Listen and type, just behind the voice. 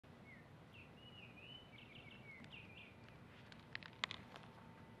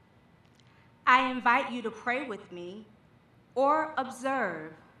I invite you to pray with me or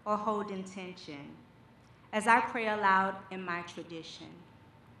observe or hold intention as I pray aloud in my tradition.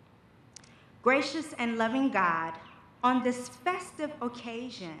 Gracious and loving God, on this festive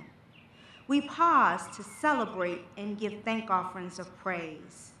occasion, we pause to celebrate and give thank offerings of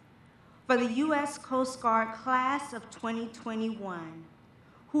praise for the U.S. Coast Guard class of 2021,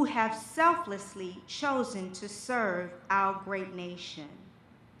 who have selflessly chosen to serve our great nation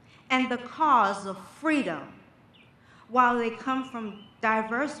and the cause of freedom. While they come from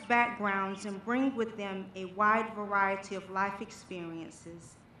diverse backgrounds and bring with them a wide variety of life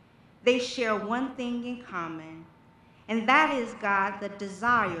experiences, they share one thing in common, and that is, God, the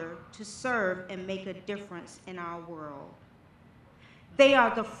desire to serve and make a difference in our world. They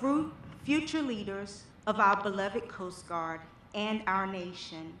are the future leaders of our beloved Coast Guard and our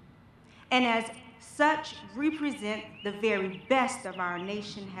nation, and as such represent the very best of our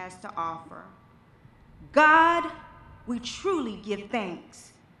nation has to offer. God, we truly give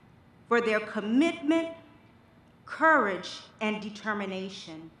thanks for their commitment, courage, and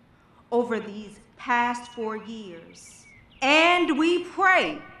determination over these past 4 years. And we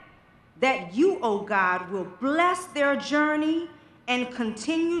pray that you, O God, will bless their journey and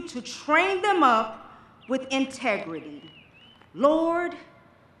continue to train them up with integrity. Lord,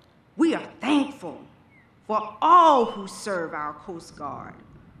 we are thankful for all who serve our Coast Guard,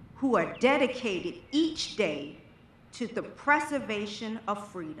 who are dedicated each day to the preservation of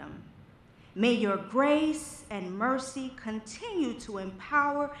freedom. May your grace and mercy continue to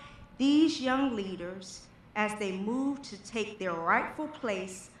empower these young leaders as they move to take their rightful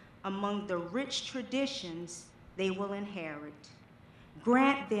place among the rich traditions they will inherit.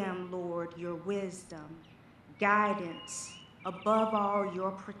 Grant them, Lord, your wisdom, guidance, above all,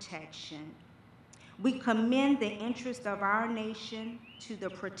 your protection. We commend the interest of our nation to the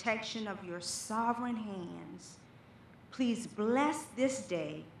protection of your sovereign hands. Please bless this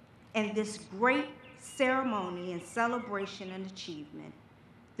day and this great ceremony and celebration and achievement.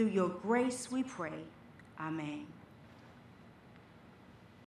 Through your grace we pray. Amen.